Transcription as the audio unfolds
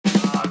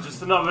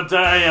Just another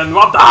day, and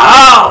what the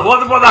hell? What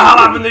the hell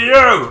happened to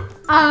you?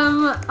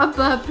 A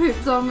bird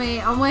pooped on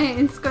me. I'm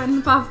waiting to go in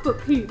the bath, but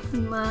poop's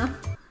in there.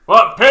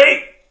 What,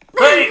 Pete?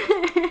 Pete!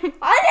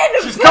 I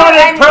didn't. She's covered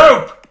in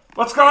poop!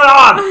 What's going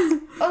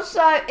on?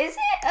 Also, is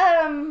it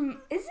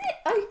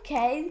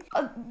okay?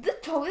 The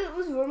toilet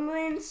was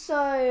rumbling,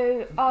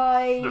 so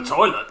The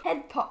toilet?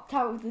 head popped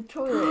out of the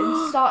toilet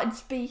and started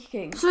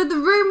speaking. So the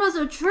rumours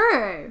are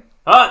true?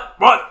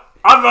 What?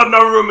 I've heard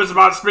no rumours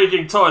about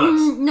speaking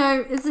toilets.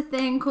 No, it's a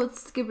thing called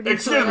skibbity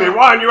Excuse toilet. me,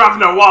 why aren't you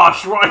having a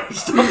wash? Why are you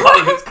still part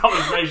of this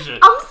conversation?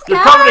 I'm scared. You're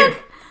covered in...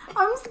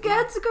 I'm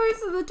scared to go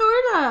to the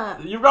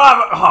toilet. You've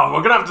got to have...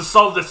 we're gonna have to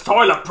solve this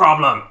toilet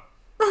problem.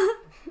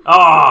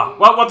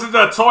 What did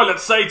the toilet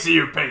say to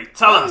you, Pete?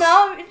 Tell us.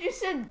 No, it just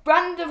said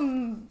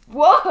random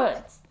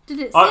words. Did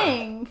it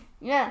sing?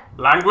 Yeah.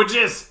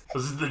 Languages?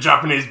 This is the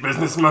Japanese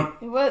businessman.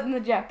 It wasn't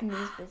the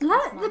Japanese business.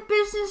 Let the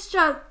business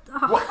jazz.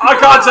 Well, I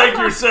can't take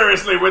you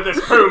seriously with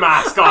this poo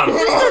mask on.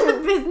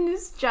 The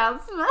business jazz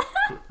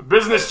man.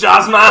 Business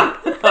jazz man.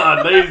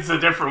 It's a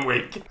different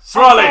week.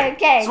 Swirly,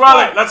 Okay,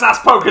 Swirly, let's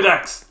ask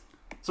Pokedex.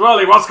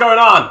 Swirly, what's going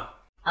on?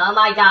 Oh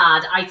my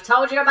god, I've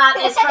told you about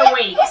this for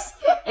weeks.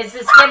 It's the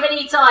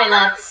skibbity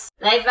toilets.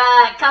 They've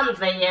come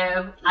for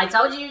you. I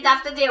told you you'd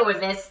have to deal with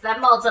this. They're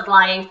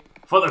multiplying.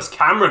 I thought those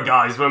camera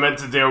guys were meant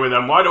to deal with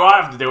them. Why do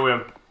I have to deal with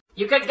them?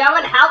 You could go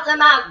and help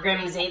them out,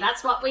 Grimsy.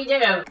 That's what we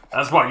do.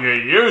 That's what you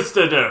used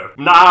to do.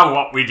 Now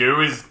what we do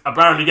is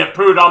apparently get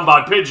pooed on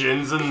by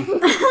pigeons and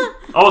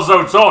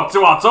also talk to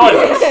our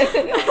toilets.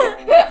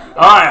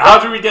 Alright, how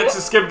do we get to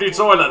Skibbity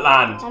Toilet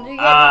Land? How do you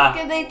get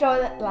to Skibbity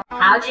Toilet Land?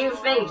 How do you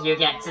think you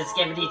get to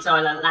Skibbity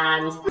Toilet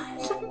Land?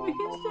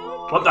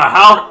 What the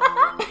hell?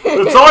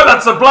 The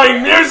toilets are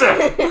playing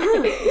music!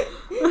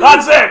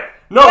 That's it!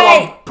 No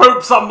one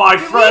poops on my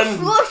friend!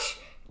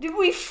 Did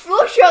we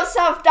flush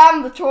ourselves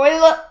down the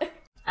toilet?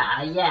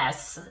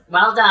 Yes.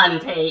 Well done,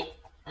 Pete.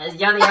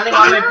 You're the only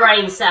one with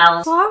brain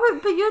cells. Why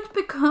would, but you'd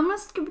become a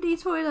skibbity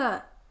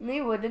toilet. No,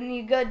 you wouldn't.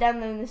 You go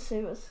down in the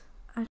sewers.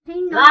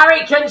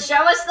 Larry can show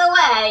us the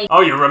way.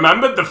 Oh, you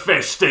remembered the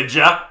fish, did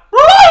ya?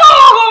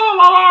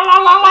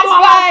 This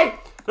way!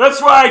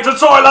 This way, to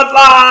Toilet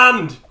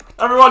Land!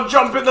 Everyone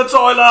jump in the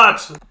toilet!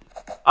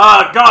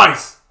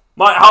 Guys,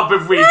 might help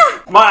if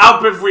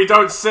we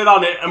don't sit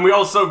on it and we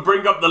also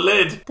bring up the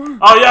lid.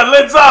 Oh yeah,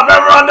 lid's up!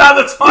 Everyone down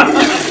the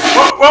toilet!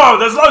 Whoa,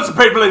 there's loads of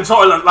people in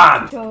Toilet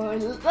Land!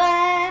 Toilet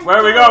Land! Where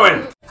are we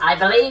going? I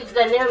believe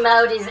the new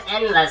mode is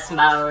endless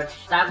mode.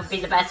 That would be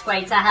the best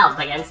way to help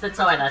against the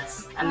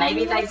toilets. And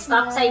maybe they'd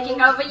stop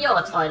taking over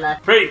your toilet.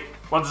 Pete,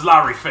 what does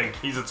Larry think?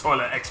 He's a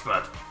toilet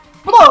expert.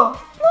 Blah!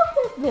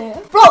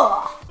 Blah!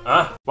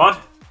 Blah!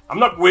 What? I'm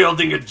not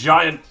wielding a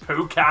giant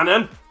poo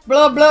cannon.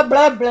 Blah blah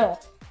blah blah.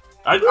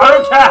 I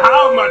don't care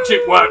how much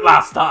it worked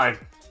last time.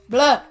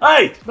 Blah.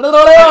 Hey! Blah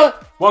blah blah.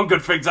 One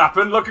good thing's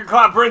happened. Look at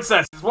Cloud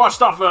Princess. It's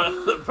washed off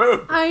the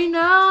poo. I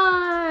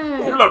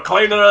know. You look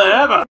cleaner than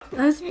ever.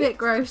 That's a bit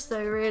gross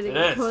though, really. It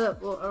is.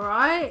 Toilet water,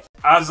 right?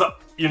 As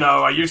you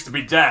know, I used to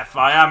be deaf.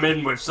 I am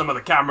in with some of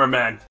the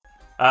cameramen.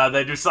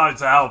 They decided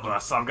to help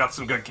us. I've got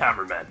some good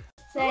cameramen.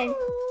 Same.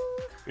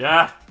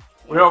 Yeah?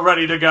 We all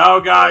ready to go,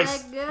 guys?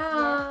 Let's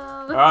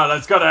go. Alright,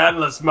 let's go to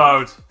endless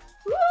mode.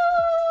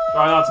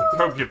 Try not to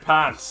poop your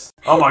pants.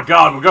 Oh my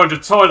god, we're going to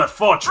Toilet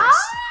Fortress.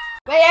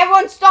 Wait,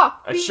 everyone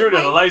stop. I shoot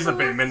a laser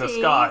beam in the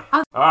sky.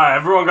 Alright,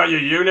 everyone got your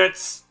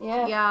units?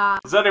 Yeah. Yeah.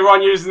 Is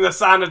anyone using the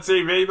sound of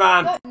TV,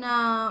 man?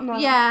 No.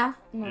 Yeah.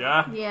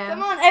 Yeah? Yeah.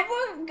 Come on,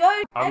 everyone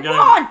go. I'm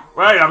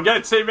Everyone.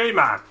 getting TV,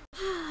 man.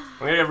 I'm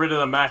gonna get rid of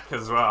the mech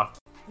as well.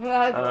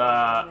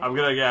 I'm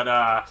gonna get,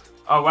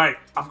 oh wait,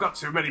 I've got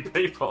too many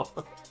people.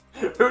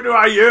 Who do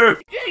I use?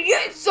 Just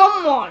get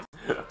someone.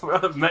 I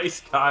got the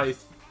mace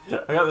guys.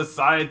 I got the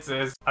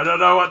scientists. I don't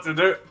know what to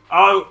do.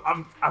 Oh,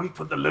 I'm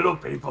put the little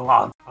people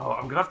on. Oh,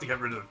 I'm gonna have to get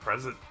rid of the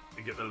present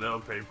to get the little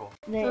people.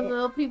 The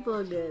little people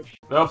are good.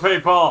 Little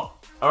people.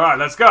 All right,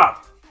 let's go.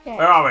 Okay.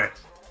 Where are we?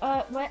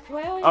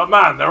 Where are you? Oh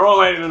man, they're all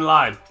waiting in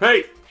line.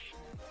 Pete,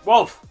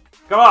 Wolf,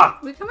 come on.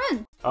 We come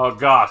in. Oh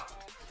god.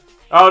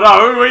 Oh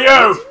no, who are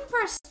you? Didn't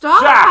press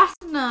stop. Jack!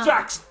 Fastener.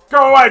 Jack,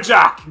 go away,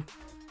 Jack.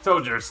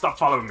 Told you, stop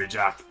following me,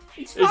 Jack.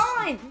 It's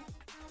fine.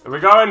 Are we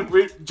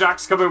going?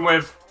 Jack's coming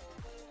with.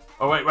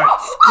 Oh wait.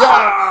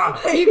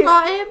 Yeah! You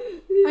got him?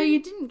 Oh,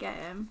 you didn't get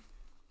him.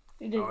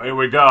 You did. Oh, here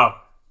we go.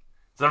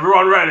 Is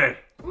everyone ready?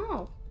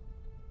 Oh.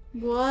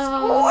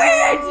 Whoa.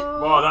 Squid!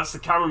 Whoa, that's the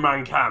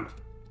cameraman camp.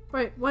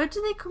 Wait, where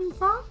do they come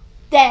from?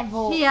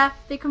 Devil. Here.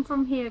 They come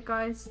from here,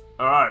 guys.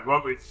 Alright,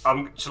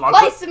 shall I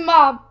Place a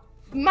mob.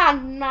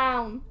 Man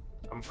down.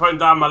 I'm putting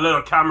down my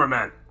little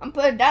cameraman. I'm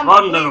putting down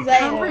Run, my little please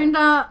I'm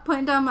later.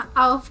 putting down my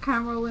elf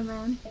camera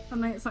women. I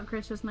know it's not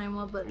Christmas no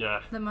more, but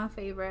Yeah. they're my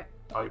favourite.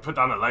 Oh, you put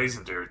down a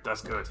laser, dude.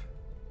 That's good.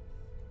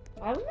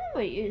 I've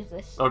never used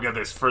this. Look at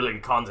this thrilling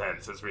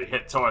content as we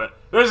hit toilet.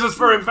 This is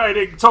for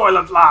invading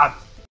Toilet Land.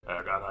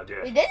 I got an We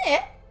idea. did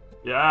it.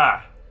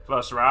 Yeah,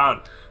 first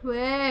round.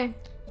 Way.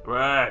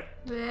 Way.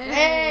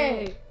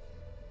 Hey.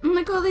 Oh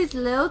my god, these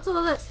little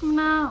toilets coming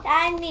out.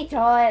 Tiny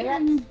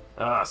toilet.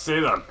 I see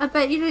them. I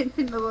bet you didn't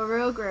think they were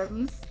real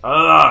Grims.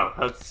 I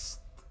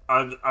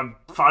don't know. I'm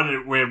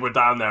finding it weird we're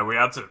down there. We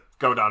had to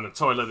go down the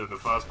toilet in the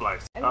first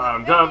place.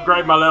 I'm gonna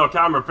upgrade my little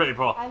camera,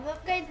 people. I've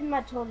upgraded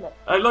my toilet.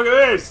 Hey, look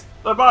at these.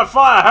 They're by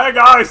fire. Hey,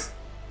 guys.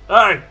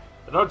 Hey,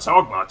 they don't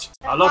talk much.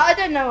 I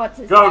don't know what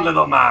to Go, say.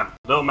 little man.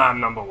 Little man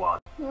number 1.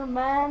 Little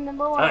man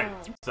number 1. Hey,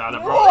 Santa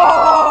bro.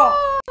 Whoa!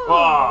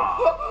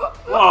 Whoa.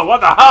 Whoa, what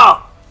the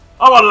hell?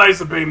 I'm a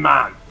laser beam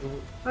man.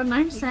 Oh,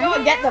 no, Go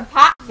and get the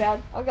pack,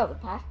 man. I got the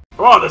pack.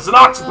 Whoa, there's an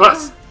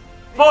octopus.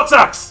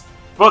 Vortex.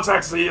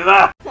 Vortex, are you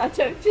there? I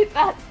don't think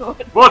that's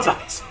what.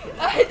 Vortex.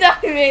 I don't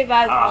think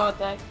that's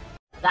what.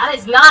 That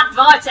is not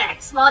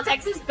Vortex.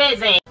 Vortex is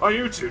busy. What are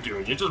you two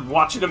doing? You're just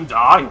watching them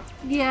die?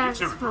 Yeah, You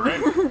two it's are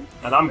fine. grim.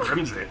 And I'm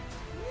Grimsy.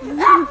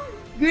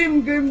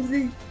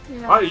 Grimsy.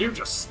 Yeah. Why are you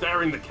just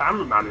staring the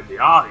cameraman in the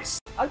eyes?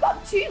 I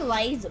got 2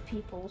 laser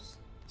peoples.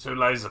 2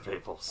 laser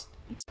peoples.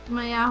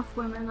 My half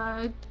women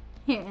are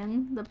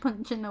hitting, they're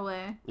punching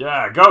away.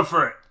 Yeah, go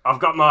for it. I've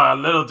got my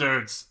little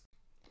dudes.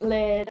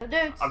 Little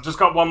dudes. I've just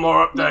got one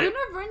more They're update.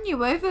 gonna run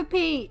you over,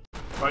 Pete.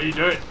 What are you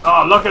doing?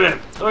 Oh, look at him.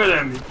 Look at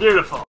him. He's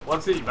beautiful.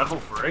 What's he, level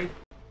 3?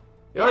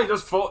 He only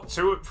does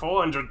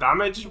 400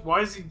 damage.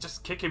 Why is he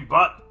just kicking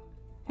butt?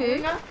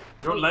 Who?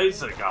 Your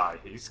laser guy.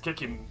 He's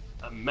kicking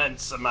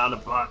immense amount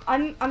of butt.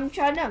 I'm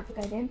trying to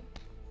upgrade him.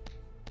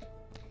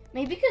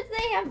 Maybe because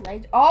they have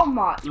laser. Oh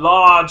my.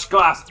 Large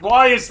glass.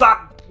 Why is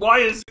that? Why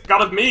is it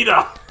got a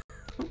meter?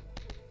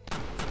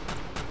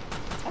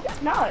 I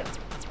don't know.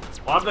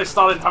 Why have they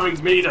started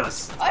having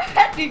meters? I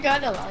actually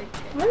kind of like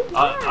it.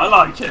 I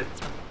like it.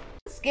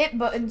 Skip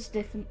button's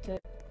different too.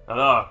 I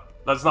know.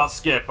 Let's not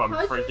skip. I'm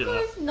How do you freaking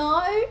out. guys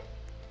know?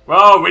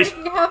 Well, we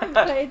You haven't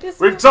played this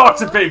we've talked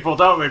to before? people,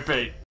 don't we,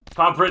 Pete?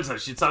 Clown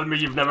Princess, you're telling me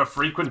you've never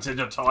frequented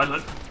a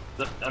toilet,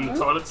 and the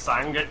toilet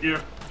sang at you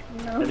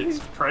No. in its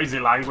crazy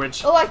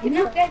language. Oh, I can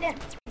upgrade him.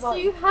 So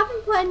you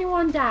haven't put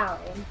anyone down?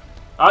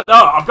 No,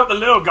 I've got the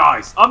little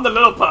guys. I'm the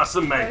little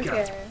person maker.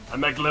 Okay. I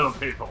make little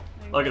people.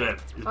 Look at him.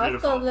 He's I've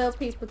beautiful. got little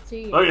people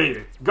too. Look at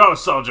you. Go,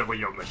 soldier, with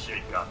your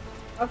machine gun.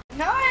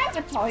 No, I have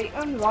a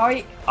Titan,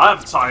 right? I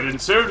have Titan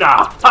too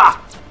now.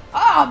 Ha!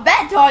 Oh, I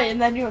bet Titan,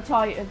 then you're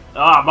Titan.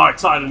 Ah, my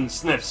Titan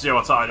sniffs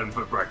your Titan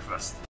for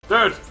breakfast.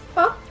 Dude,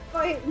 Stop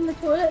fighting the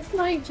toilets,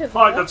 not each other.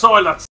 fight the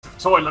toilets.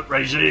 Toilet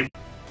regime.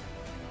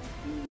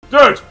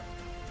 Dude,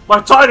 my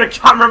Titan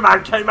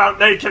cameraman came out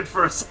naked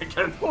for a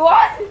second.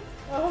 What?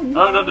 Oh, I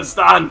no. don't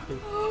understand.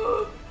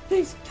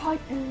 This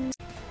Titan.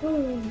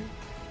 Oh.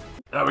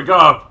 There we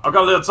go. I've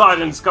got little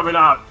Titans coming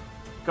out.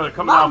 Gonna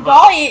come My out.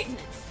 Titan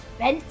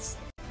expensive.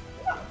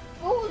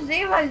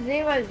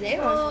 4000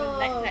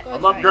 Oh,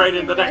 I'm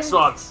upgrading the next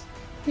ones.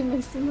 You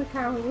must see my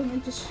cameraman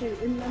and just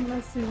shooting them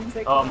as soon as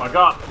they Oh come. my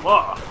god.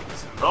 Whoa.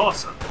 This is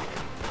awesome.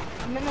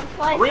 I'm gonna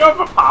play. Are we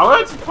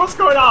overpowered? What's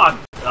going on?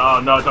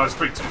 Oh no, don't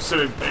speak too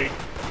soon, Pete.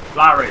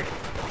 Larry,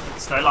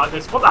 stay like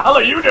this. What the hell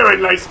are you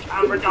doing, lace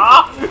camera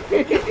guy?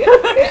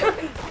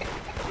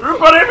 Who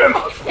put him in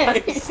my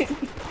face?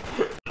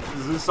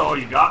 Is this all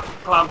you got,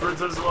 Clown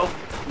Princess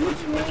Wolf?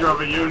 With your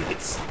other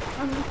units?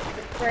 I'm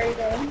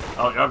upgrading.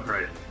 Oh, you're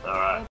upgraded.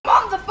 Alright. I'm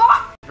on the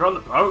box. You're on the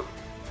boat?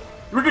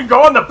 We can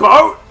go on the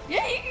boat?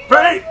 Yeah, you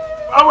can. Pete!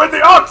 I'm with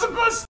the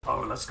octopus!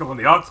 Oh, let's go on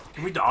the octopus.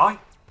 Can we die?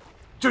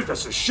 Dude,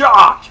 there's a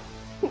shark!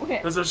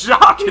 Where? There's a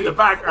shark in the What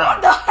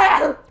background! the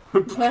hell?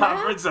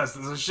 Clown Princess,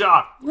 there's a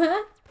shark!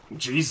 Where?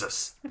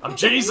 Jesus. I'm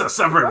Jesus,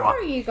 Where everyone!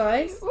 are you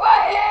guys?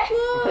 Where?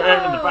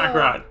 There in the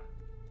background.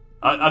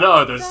 I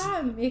know, there's...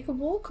 Damn, you can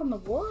walk on the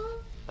water.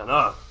 I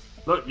know.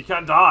 Look, you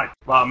can't die.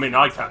 Well, I mean,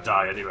 I can't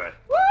die anyway.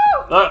 Woo!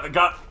 Look, I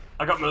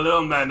got my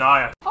little men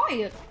higher.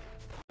 Tired.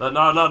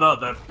 No,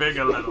 they're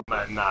bigger little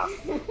men now.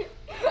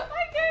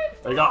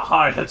 They got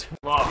hired.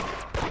 Whoa.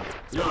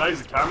 Your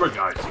laser camera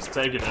guy just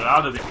taking it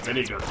out of these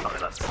minigun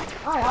toilets.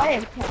 I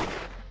have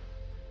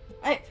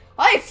 10.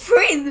 I have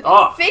 3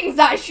 Oh. things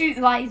that shoot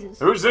lasers.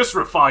 Who's this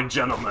refined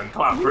gentleman,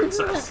 Clown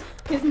Princess?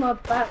 He's my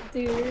bat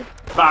dude.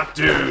 Bat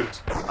dude.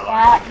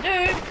 I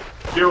like Dude.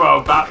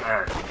 duo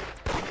Batman.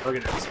 Look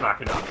at him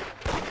smacking up.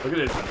 Look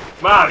at him.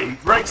 Man, he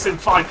rakes in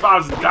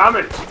 5,000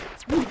 damage.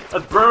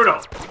 That's brutal.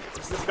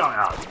 What's this guy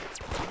on?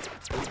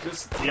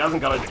 He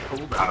hasn't got any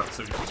cooldown,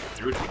 so he's just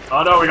shooting.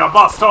 Oh no, we got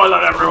boss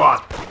toilet, everyone!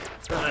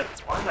 Why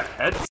are the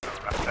heads so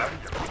wrapped out here?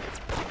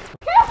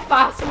 Look how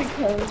fast we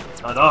kill.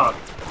 I know.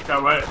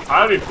 Can't wait.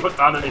 I haven't even put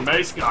down any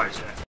mace guys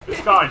yet.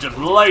 This guy just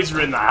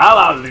lasering the hell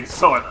out of these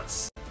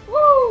toilets.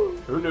 Woo!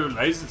 Who knew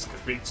lasers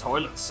could beat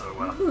toilets so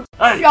well?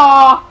 Hey!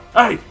 Yeah.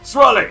 Hey,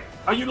 Swirly!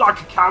 Are you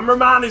like a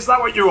cameraman? Is that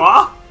what you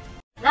are?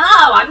 No,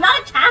 I'm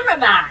not a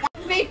cameraman.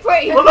 Be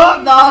pretty Well,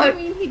 cool I though.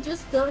 mean, he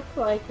just looked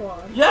like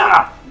one.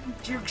 Yeah!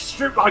 Do you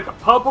shoot like a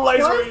purple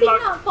laser? Why or is you he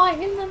like... not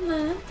fighting them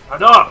then? I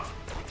know!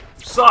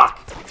 You suck!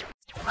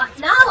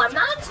 No, I'm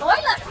not a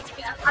toilet.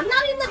 I'm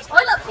not in the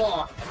toilet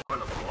bowl.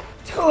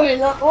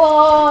 Toilet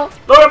wall.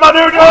 Look at my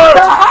new dude!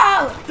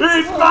 Wow.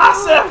 He's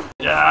massive!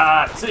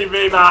 Yeah,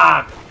 TV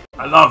man!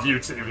 I love you,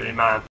 TV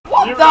man.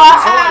 What You're the in the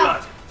hell?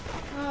 toilet.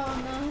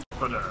 Oh no.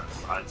 Put a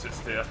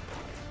scientist here.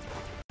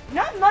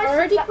 No, I most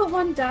already of put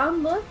one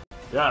down, look.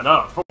 Yeah,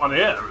 no, put one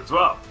here as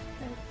well.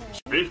 Okay.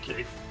 Beef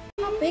Keith.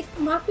 How big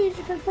map is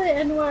you can put it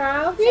anywhere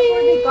else? I've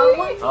already got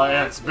one. Oh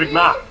yeah, it's a big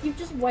map. You've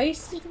just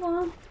wasted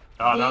one.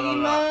 Oh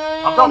no.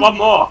 I've got one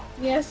more.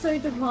 Yeah, so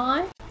do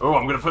I. Oh,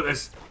 I'm gonna put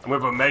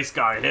a mace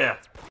guy here.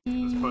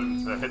 Let's put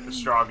him to hit the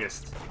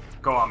strongest.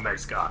 Go on,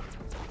 mace guy.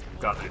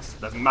 Got this.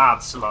 They're mad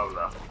slow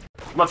though.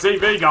 What's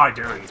TV guy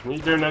doing? Are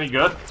you doing any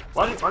good?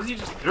 Why is he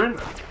just doing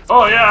that?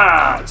 Oh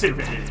yeah,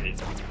 TV.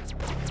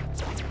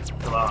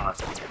 Come on.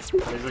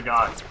 There's a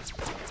guy.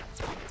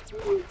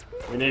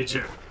 We need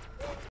you.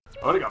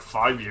 I only got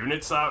 5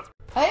 units out.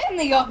 I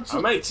only got 2.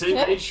 How many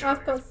TV shows?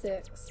 I've got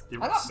 6.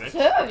 You've I got got 6? 2.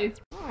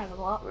 I have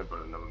a lot. Let me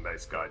put another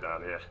mace guy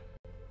down here.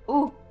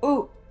 Ooh,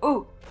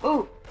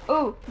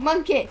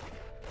 monkey.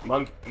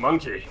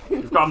 Monkey?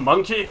 You've got a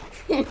monkey?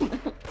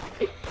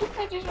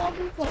 I just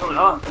wanted to say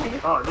Oh, monkey.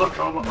 oh look,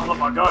 oh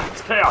my god,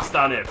 it's chaos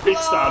down here.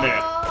 Pete's down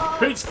here.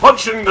 Pete's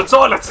punching the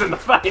toilets in the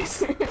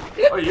face.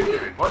 What are you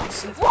doing? What are you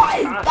sniffing? What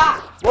is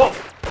that? Wolf,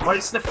 why are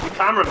you sniffing the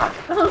cameraman?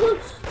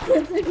 I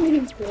didn't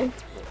mean to.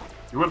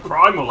 You went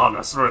primal on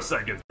us for a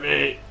second.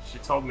 She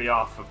told me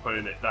off for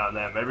putting it down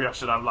there. Maybe I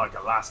should have like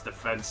a last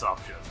defense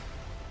option.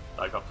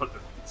 Like I'll put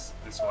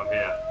this one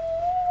here.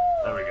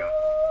 There we go.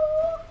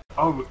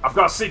 Oh, I've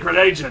got a secret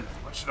agent.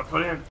 What should I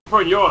put in?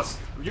 Put in yours.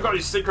 Have you got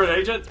your secret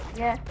agent?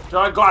 Yeah.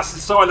 Giant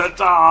glasses toilet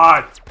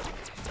die.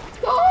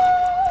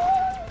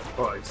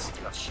 Oh,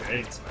 that's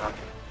shades, man.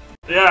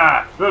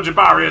 Yeah, build your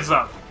barriers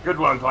up. Good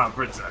one, Clown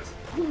Princess.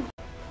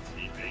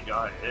 TV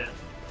guy here.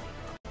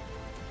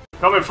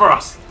 Coming for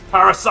us.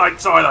 Parasite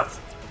toilet.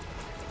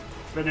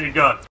 Pretty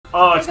good.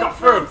 Oh, it's got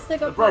through.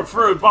 It broke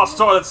through. Boss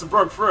toilets have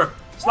broke through.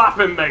 Slap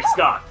him, mate,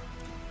 Scott.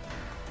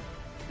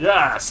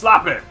 Yeah,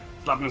 slap him.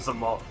 Slap him some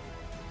more.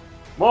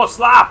 More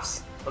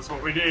slaps. That's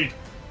what we need.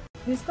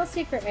 Who's got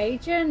secret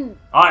agent?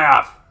 I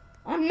have.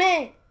 On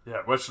me.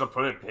 Yeah, where should I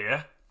put him?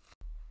 Here?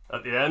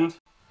 At the end?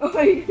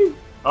 Oh,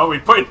 Oh, we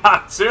putting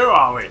that too,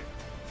 are we?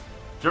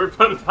 Should we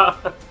put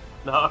that?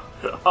 No.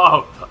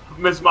 Oh,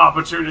 missed my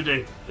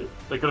opportunity.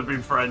 They could have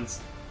been friends.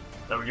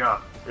 There we go.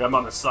 We have them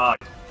on the side.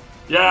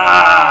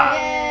 Yeah!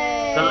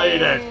 Yay.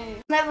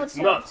 Deleted. Level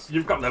 2. Nuts.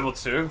 You've got level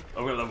 2.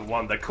 I've got level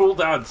 1. They're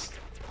cooldowns.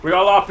 We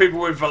got a lot of people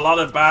with a lot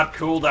of bad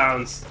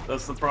cooldowns.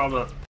 That's the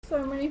problem.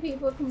 So many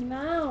people come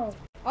now.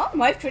 Oh,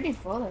 my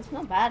 24. That's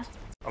not bad.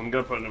 I'm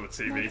gonna put another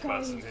TV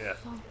person God, here.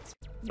 so-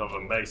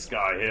 Another mace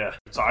guy here.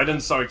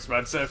 Titan's so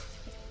expensive.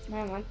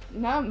 No,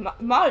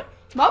 my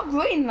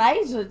green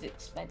laser's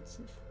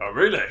expensive. Oh,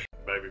 really?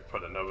 Maybe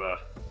put another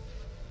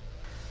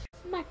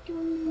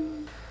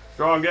Macaroon.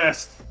 strong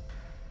guest.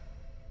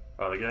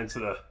 Oh, they're getting to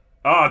the...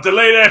 Oh,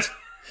 delete it!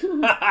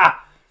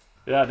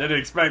 Yeah, didn't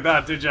expect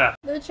that, did ya?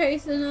 They're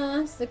chasing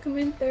us. They're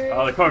coming through.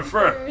 Oh, they're coming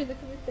through. They're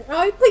coming through.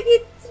 Oh, you put your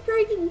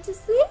secret agent to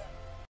sleep?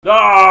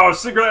 No,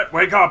 cigarette,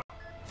 wake up!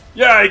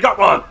 Yeah, he got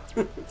one!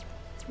 Did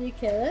you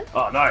kill it?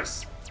 Oh,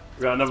 nice.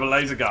 We got another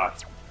laser guy.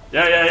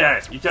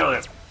 Yeah, you killed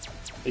him.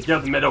 He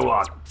killed the middle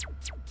one.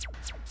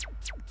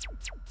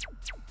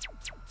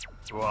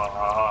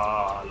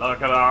 Whoa,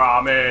 look at our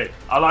army.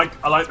 I like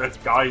the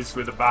guys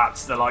with the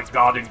bats. They're like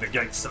guarding the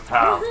gates of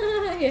hell.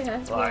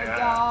 Yeah. Like,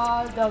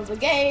 God of the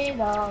gate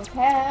of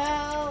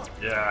hell.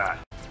 yeah,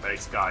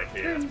 base guy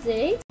here.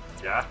 Grimsy,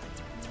 Yeah?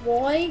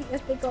 why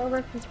have they got a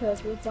replica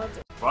of your body?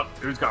 What?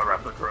 Who's got a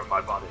replica of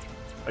my body?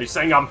 Are you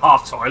saying I'm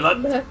half toilet?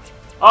 Look.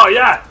 Oh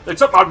yeah, they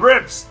took my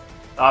ribs!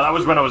 Oh, that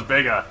was when I was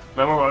bigger.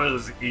 Remember when it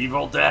was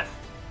Evil Death?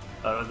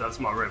 That's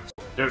my ribs.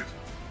 Dude,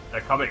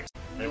 they're coming.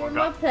 You're Anyone in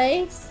my got...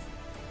 place.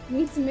 You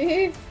need to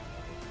move.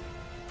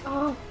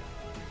 Oh.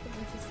 I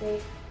need to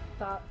see.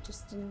 That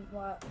just didn't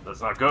work.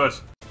 That's not good.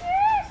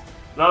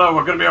 No,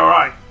 we're gonna be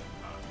alright.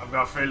 I've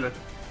got a feeling.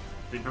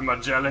 Deep in my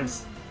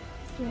jellies.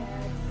 Yeah.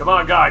 Come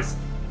on, guys.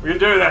 We can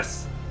do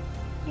this.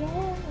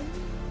 Yeah.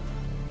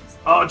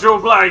 Oh, Jewel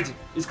Blade.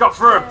 He's got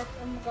through. Oh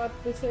my god,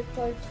 we're so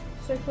close.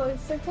 So close,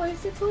 so close,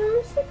 so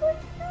close, so close.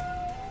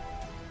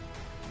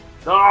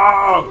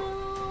 No!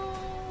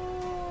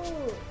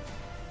 No.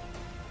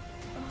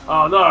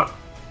 Oh no.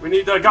 We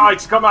need the guy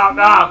to come out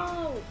now.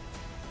 No.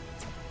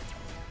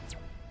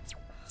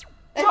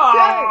 Let's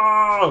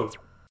go. No!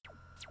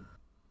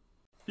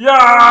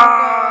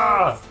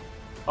 Yeah!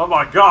 Oh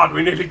my god,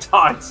 we nearly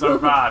died so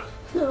bad.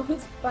 That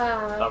was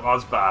bad. That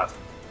was bad.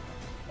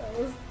 That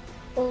was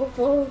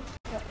awful.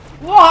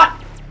 What?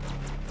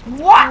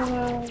 What?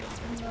 Oh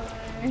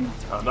no.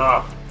 Oh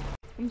no.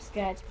 I'm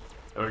scared.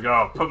 There we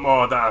go. Put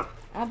more down.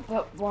 I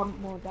put one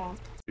more down.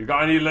 You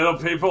got any little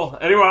people?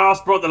 Anyone else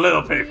brought the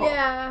little people?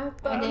 Yeah,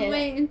 but I I'm did.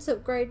 waiting to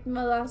upgrade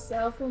my last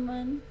alpha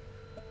man.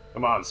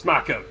 Come on,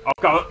 smack them.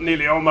 I've got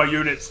nearly all my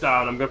units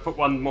down. I'm going to put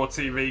one more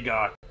TV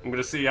guy. I'm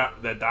going to see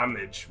their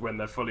damage when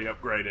they're fully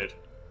upgraded.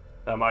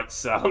 That might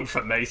sell them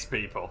for mace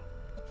people.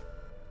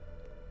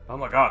 Oh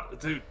my god,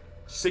 dude.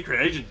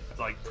 Secret agent,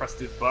 like, pressed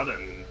his button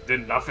and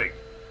did nothing.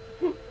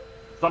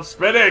 Stop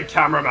spinning,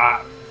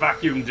 cameraman.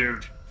 Vacuum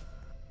dude.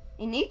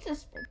 You need to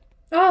spin.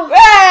 Oh,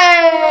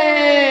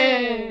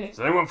 Hey! Does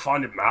anyone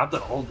find it mad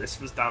that all this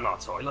was down our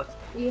toilet?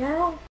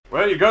 yeah.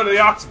 Well, you go to the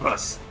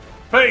octopus.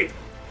 Pete,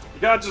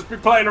 can't just be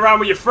playing around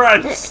with your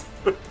friends.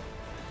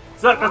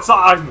 Set the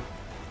time.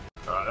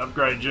 Alright,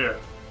 upgrade you.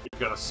 You're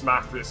gonna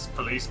smack this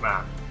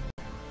policeman.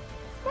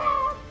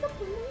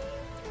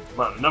 Come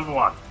on, another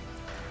one.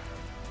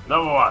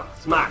 Another one.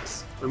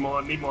 Smacks. We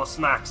need more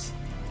smacks.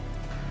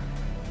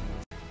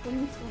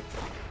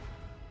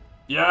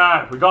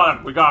 Yeah, we got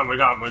him. We got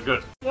him. We're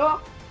good. Sure.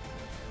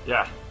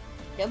 Yeah.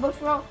 Double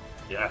sure.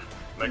 Yeah.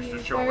 Extra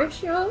Very short.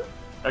 sure.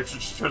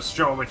 Extra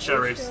short with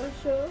cherries.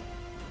 Sure.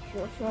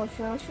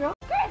 Sure.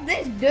 Grab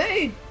this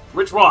dude.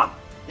 Which one?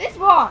 This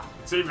one.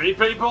 TV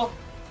people?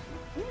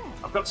 Yeah.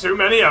 I've got too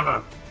many of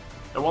them.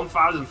 They're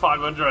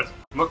 1,500.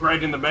 I'm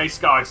upgrading the mace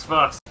guys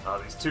first. Oh,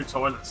 these two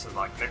toilets are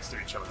like next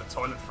to each other. They're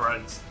toilet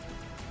friends.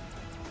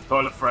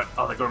 Toilet friend.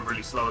 Oh, they're going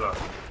really slow though.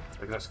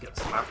 They're gonna get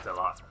smacked a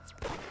lot.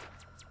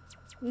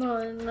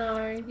 No,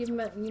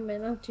 you may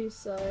not do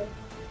so.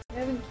 I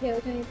haven't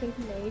killed anything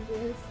in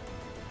ages.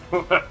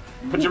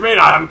 What do you mean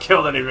I haven't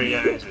killed anything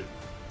yet, Agent?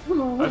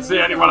 Come on. Let's see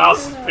anyone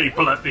else's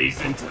people at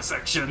these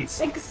intersections.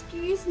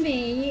 Excuse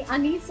me, I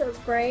need to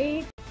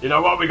upgrade. You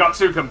know what? We got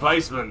too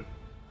complacent.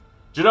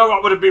 Do you know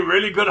what would have been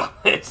really good on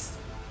this?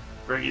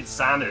 Bringing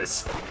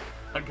Santas.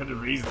 I could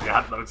have easily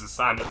had loads of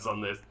Santas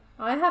on this.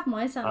 I have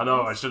my Santas. I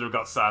know, I should have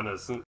got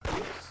Santas.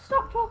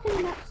 Stop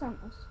talking about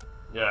Santas.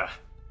 Yeah,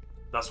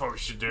 that's what we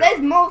should do. There's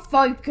more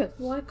focus.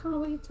 Why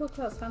can't we talk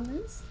about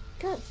Santas?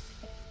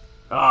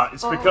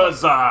 It's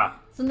because,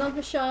 It's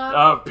another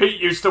shot. Pete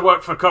used to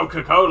work for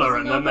Coca-Cola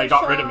There's and then they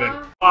another got rid of him.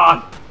 shot. Come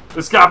on,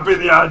 this can't be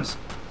the end.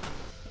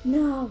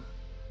 No.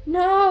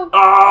 No.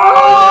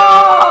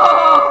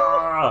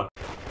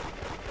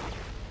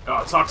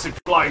 Oh, toxic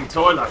flying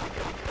toilet.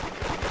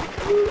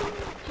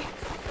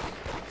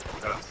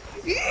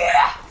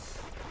 Yes!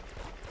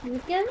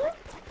 You get it?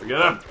 We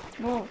get him?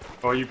 No.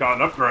 Oh, you got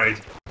an upgrade.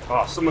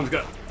 Oh, someone's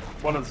got...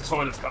 One of the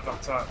toilets got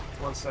knocked out.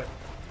 One sec.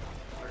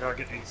 I gotta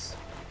get these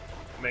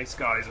mace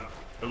guys up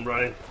and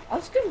running. I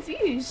was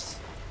confused.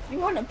 You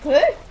want to poo?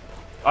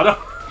 I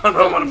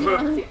don't want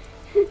to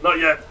put... Not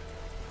yet.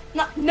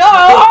 No!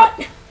 No!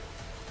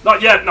 Not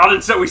yet, not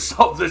until we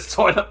solve this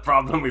toilet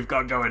problem we've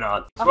got going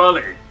on.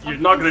 Swirly, you're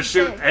not gonna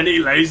shoot any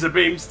laser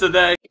beams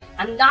today?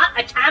 I'm not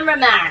a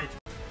cameraman.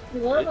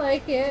 You look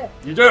like it.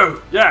 You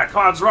do? Yeah,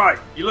 Cloud's right.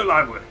 You look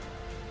like one.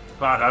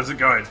 Cloud, how's it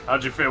going?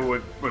 How'd you feel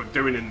we're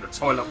doing in the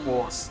toilet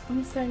wars?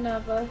 I'm so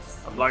nervous.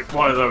 I'm like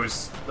one of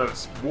those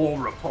war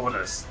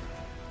reporters.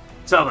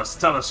 Tell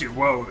us your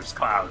woes,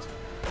 Cloud.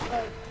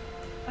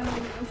 I'm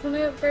trying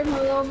to upgrade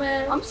my little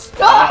man. I'm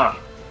stuck!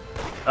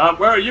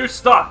 Where are you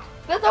stuck?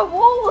 There's a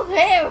wall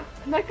here,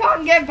 and I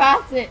can't get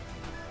past it.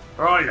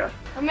 Where are you?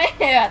 I'm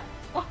here.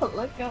 Oh,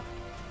 look up.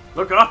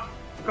 Look up.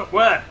 Look up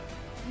where?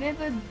 Near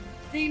the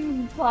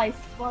demon place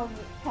by the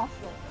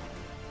castle.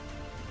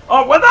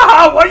 Oh, what the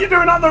hell? What are you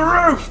doing on the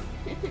roof?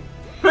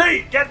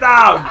 Pete, get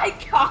down! I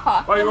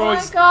can't. Why are you Oh my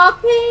always... god,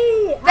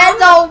 Pete!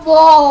 There's a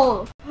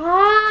wall.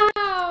 How?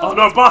 Oh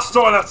no, bus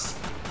toilets!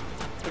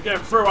 They're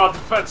getting through our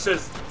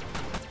defenses.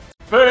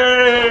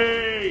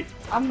 Pete!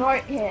 I'm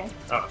right here.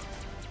 Oh.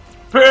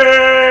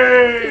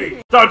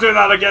 Pete! Don't do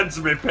that again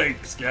to me, Pete.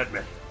 Scared me.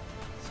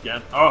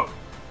 Scared. Oh.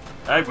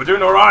 Hey, we're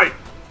doing alright.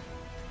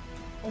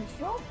 I'm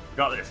sure.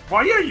 Got this. Why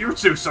are you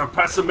two so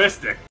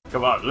pessimistic?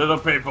 Come on, little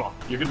people.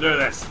 You can do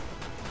this.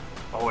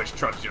 Always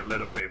trust your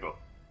little people.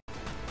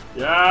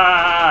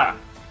 Yeah!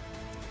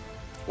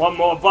 One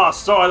more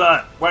bus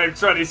toilet. Wave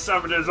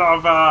 27 is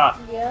over.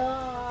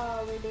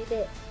 Yeah, we did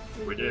it.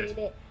 We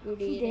did. We We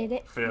did it. did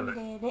it. Feel We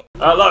it. did it.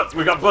 Look,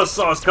 we got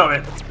buzzsaws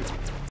coming.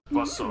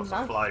 Buzzsaws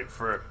are flying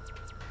through.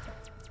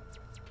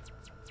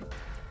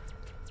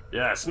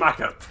 Yeah, smack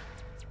him.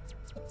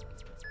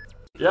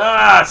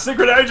 Yeah,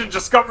 secret agent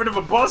just got rid of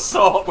a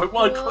buzzsaw with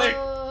one click.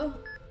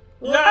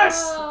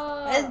 Yes!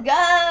 Let's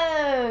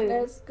go.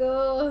 Let's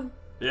go.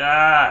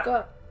 Yeah.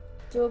 Got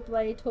dual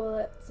blade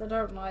toilets. I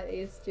don't like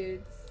these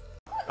dudes.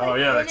 Oh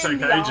yeah, they Been in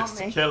take the ages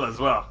to army. kill as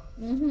well.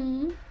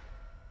 Mm-hmm.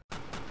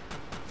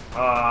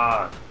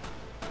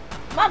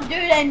 My dude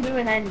ain't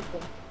doing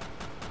anything.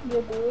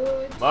 You're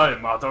good.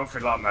 I don't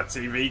feel like my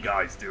TV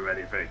guys do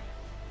anything.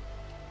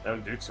 They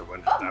don't do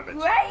 200 damage.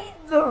 Upgrade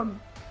them.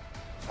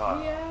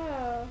 Ah,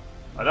 Yeah.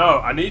 I know,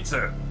 I need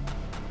to.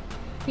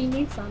 We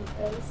need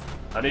Santas.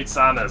 I need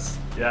Santas.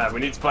 Yeah, we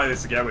need to play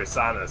this again with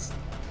Santas.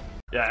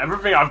 Yeah,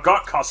 everything I've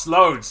got costs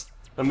loads.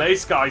 The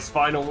Mace Guy's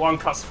final one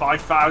costs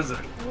 5,000.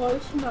 Why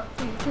should not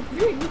think to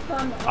bring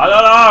Santas? I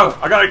don't know.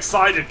 I got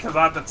excited because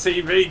I had the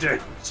TV,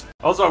 dude.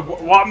 Also,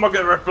 what am I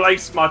going to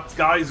replace my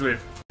guys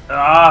with?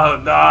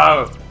 Oh,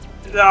 no.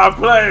 No,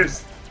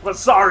 please. We're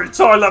sorry,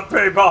 toilet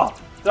people.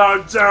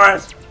 Don't do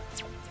it.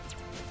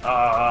 It's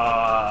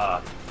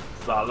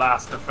our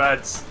last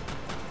defense.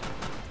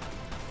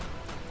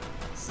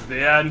 This is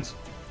the end.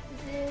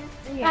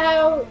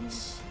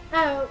 Ouch!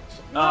 Ouch!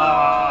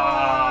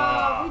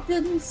 Ah. We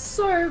did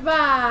so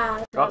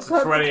bad. Got to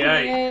Got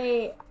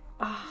 28.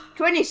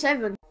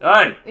 27.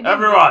 Hey, did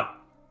everyone.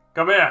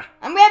 Come here.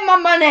 I'm getting my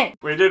money.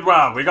 We did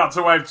well. We got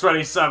to wave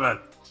 27.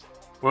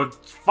 We'll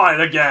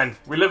fight again.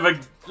 We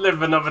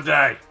live another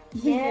day.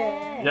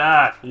 Yeah.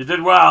 Yeah, you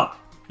did well.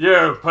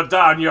 You put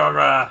down your,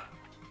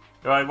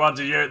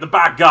 the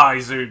bad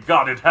guys who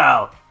got in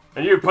hell.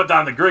 And you put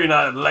down the green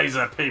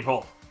laser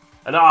people.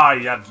 And I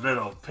had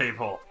little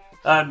people.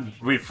 And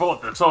we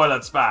fought the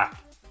toilets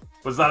back.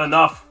 Was that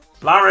enough?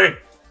 Larry?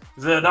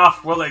 Is it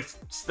enough? Will they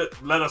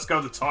let us go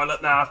to the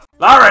toilet now?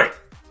 Larry!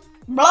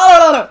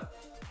 Blah, blah, blah.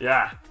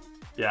 Yeah.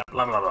 Yeah,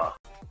 blah blah blah.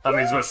 That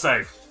means we're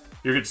safe.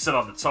 You can sit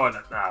on the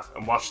toilet now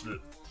and wash the...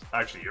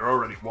 Actually, you're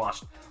already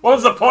washed. What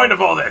was the point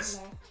of all this?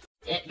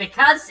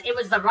 Because it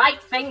was the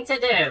right thing to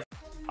do.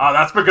 Oh,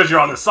 that's because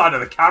you're on the side of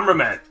the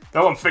cameraman.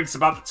 No one thinks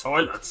about the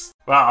toilets.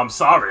 Well, I'm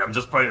sorry, I'm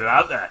just putting it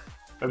out there.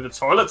 Maybe the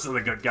toilets are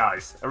the good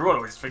guys. Everyone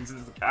always thinks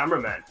it's the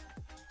cameraman.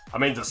 I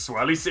mean, does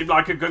Swirly seem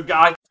like a good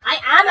guy? I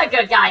am a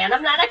good guy, and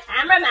I'm not a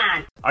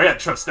cameraman. I can't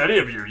trust any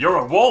of you. You're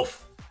a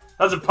wolf.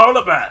 That's a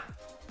polar bear.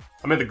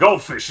 I mean, the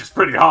goldfish is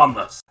pretty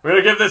harmless. We're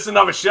gonna give this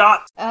another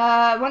shot?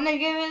 Wanna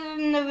give it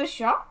another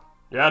shot?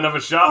 Yeah, another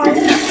shot.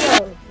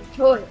 The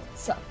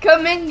toilets are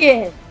coming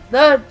in.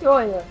 The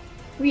toilet.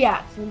 We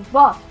have some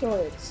bath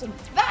toilets, some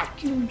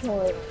vacuum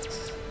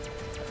toilets.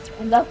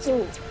 And that's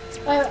all.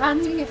 Oh,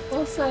 and we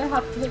also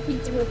have the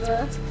people with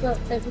us,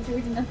 but they were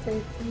doing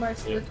nothing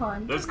most of the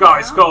time. This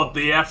guy's called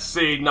the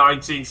FC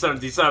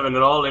 1977,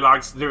 and all he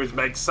likes to do is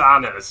make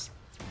Santas.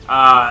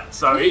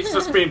 So he's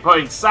just been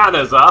putting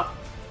Santas up.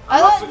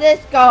 I like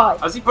this guy.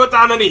 Has he put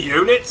down any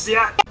units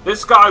yet?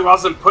 This guy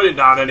wasn't putting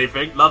down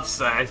anything, love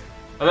say.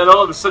 And then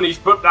all of a sudden he's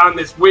put down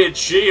this weird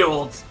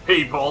shield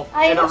people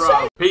in a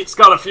row. Pete's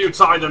got a few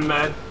Titan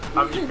men.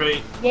 Have you,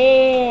 Pete?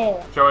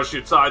 Yeah. Show us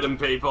your Titan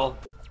people.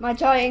 My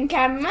Titan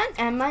cameraman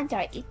and my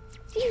Titan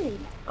TV.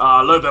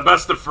 Ah, look, they're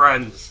best of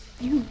friends.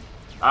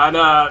 And,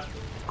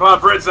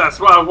 Cloud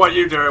Princess, well, what are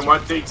you doing?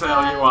 What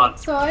detail you want?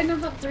 So I now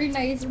have 3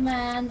 laser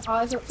men.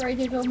 I've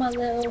upgraded all my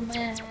little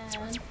men.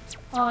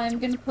 I'm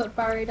gonna put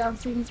Barry down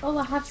soon. Oh,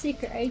 I have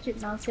secret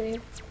agent now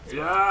too.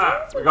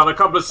 Yeah, we got a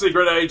couple of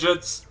secret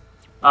agents.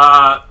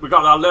 We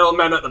got our little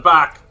men at the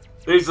back.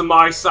 These are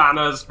my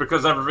Santas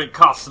because everything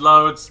costs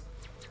loads.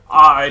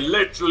 I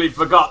literally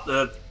forgot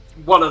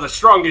one of the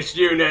strongest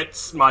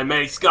units, my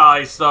mace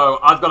guy, so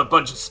I've got a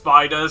bunch of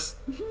spiders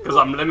because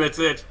I'm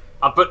limited.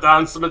 I put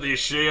down some of these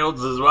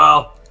shields as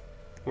well.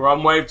 We're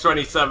on wave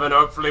 27.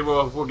 Hopefully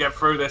we'll get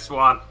through this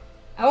one.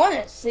 I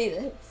want to see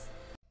this.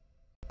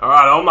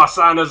 Alright, all my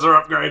Santas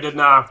are upgraded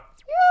now.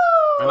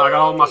 And I got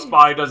all my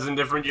spiders in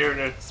different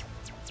units.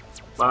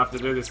 Might have to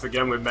do this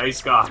again with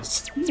mace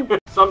guys.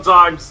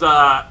 Sometimes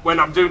when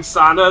I'm doing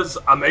Santas,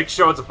 I make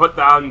sure to put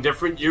down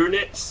different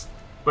units.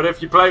 But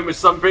if you're playing with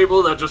some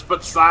people, they'll just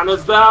put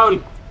Santas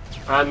down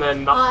and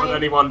then not put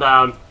anyone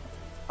down.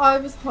 I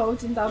was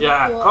holding down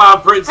before.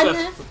 Cloud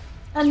Princess.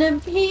 And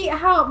then Pete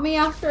helped me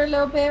after a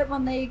little bit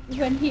when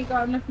he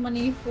got enough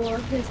money for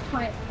his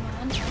Titan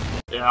man.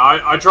 Yeah,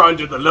 I try and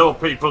do the little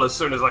people as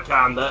soon as I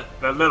can.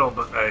 They're little,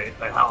 but they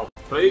help.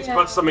 Please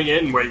put something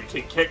in where you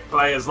can kick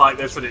players like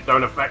this and it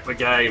don't affect the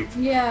game.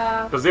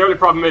 Yeah. Because the only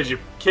problem is you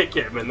kick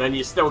him and then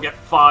you still get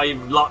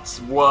 5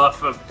 lots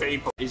worth of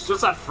people. He's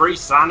just had 3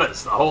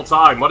 Santas the whole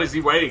time. What is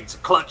he waiting to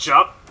clutch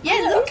up?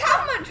 Yeah, look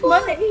how much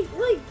money.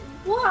 Like,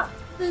 what?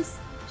 This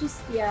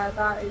just,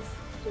 that is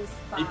just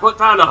bad. He put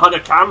down a Hunter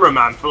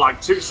cameraman for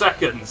like 2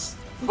 seconds.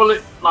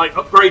 Fully, like,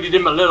 upgraded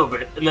him a little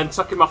bit and then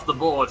took him off the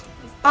board.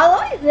 I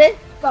like this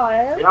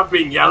guy. We have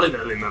been yelling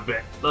at him a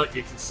bit. Look,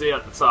 you can see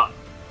at the top.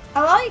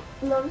 I like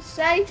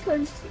Grimsy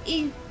because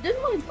he does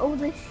like all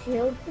this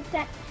shield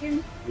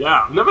protection.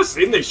 Yeah, I've never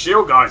seen these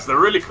shield guys. They're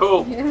really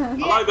cool. Yeah.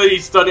 I like that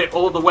he's done it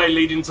all the way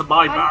leading to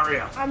my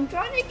barrier. I'm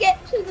trying to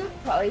get to the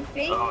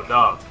trophy. Oh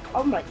no.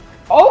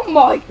 Oh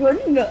my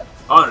goodness.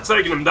 Oh, they're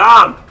taking him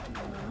down.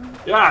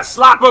 Yeah,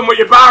 slap them with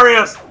your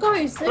barriers.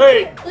 Guys,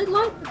 they're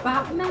like the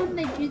Batman.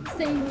 They did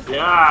things.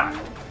 Yeah.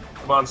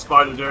 Come on,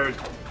 spider dude.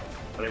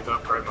 I need to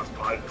upgrade my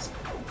spiders.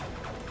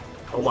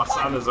 Oh, my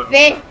Santas are...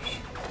 Fish.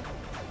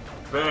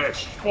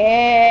 Fish.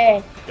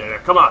 Fish. Yeah,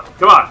 come on,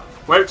 come on.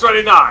 Wave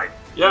 29.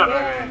 Yeah,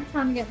 baby. I'm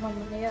trying to get my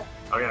money up.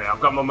 Okay, I've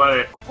got my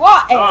money.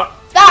 What is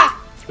that?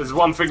 There's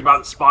one thing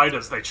about the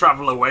spiders. They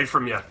travel away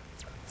from you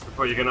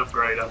before you can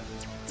upgrade them.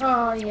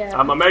 Oh, yeah.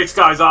 And my mate's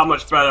guys are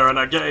much better, and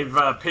I gave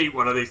Pete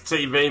one of these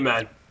TV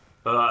men.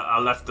 But I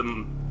left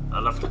them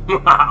off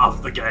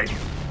the game.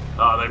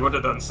 Oh, they would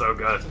have done so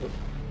good.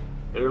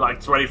 They do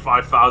like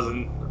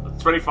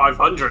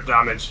 2,500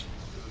 damage.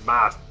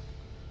 Mad.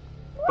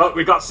 But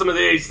we got some of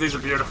these. These are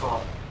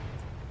beautiful.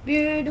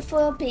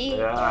 Beautiful people.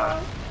 Yeah.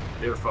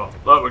 Beautiful.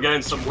 Look, we're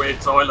getting some weird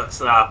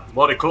toilets now.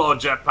 Multi-claw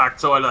jetpack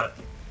toilet.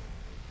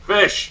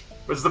 Fish.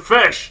 Where's the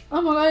fish?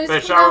 Oh my god,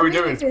 Fish, how are we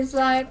doing? It's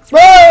like...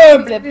 Blah,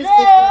 blah,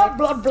 blah,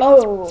 blah,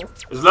 blah.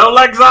 His little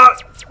legs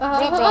out.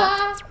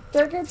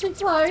 Don't get too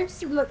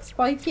close. It looks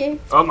spiky.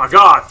 Oh my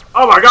god.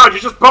 Oh my god, you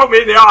just poked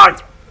me in the eye.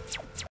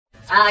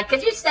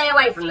 Could you stay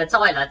away from the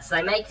toilets?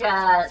 They make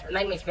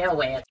me feel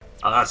weird.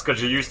 Oh, that's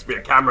because you used to be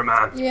a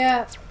cameraman.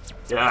 Yeah.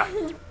 Yeah.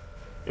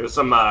 Here's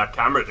some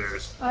camera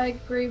dudes. I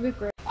agree with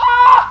Grim.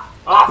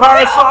 Oh,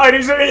 Parasite,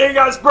 he's eating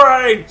us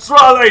brain!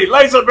 Swirly,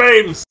 laser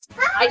beams!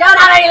 I don't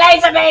have any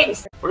laser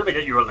beams! We're gonna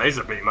get you a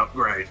laser beam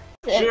upgrade.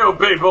 You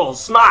people,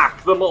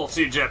 smack the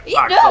multi-jet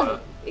factor.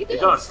 He He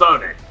does,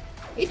 don't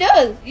he? He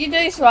does. You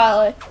do,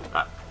 Smiley.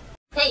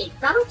 Hey,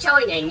 don't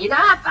join in. You know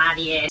how bad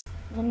he is.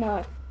 I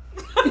know.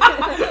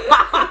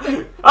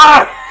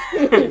 Ah!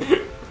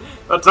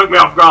 That took me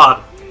off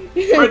guard.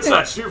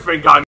 Princess, you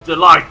think I'm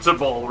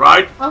delightable,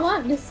 right? I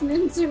wasn't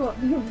listening to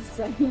what you were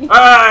saying.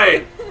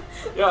 Hey!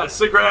 Yeah,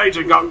 secret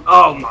agent got...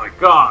 Oh my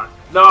god.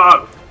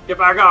 No! Get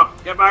back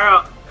up! Get back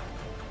up!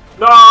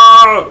 No!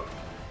 I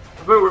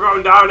think we're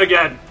going down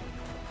again.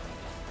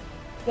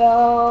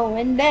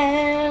 Going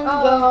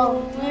down,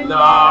 going No!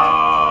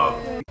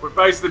 down. We're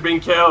basically being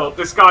killed.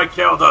 This guy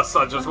killed us.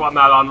 I just want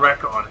that on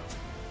record.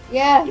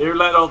 Yeah. You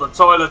let all the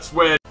toilets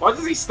win. Why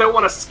does he still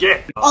want to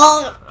skip?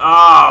 Oh,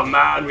 Oh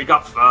man, we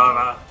got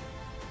further.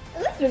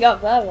 at least we got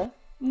further.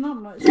 Not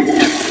much.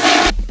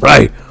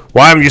 Right,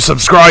 why haven't you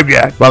subscribed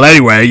yet? Well,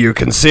 anyway, you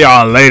can see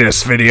our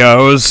latest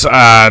videos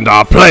and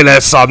our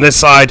playlists on this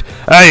side,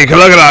 and you can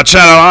look at our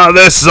channel on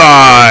this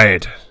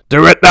side.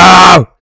 Do it now!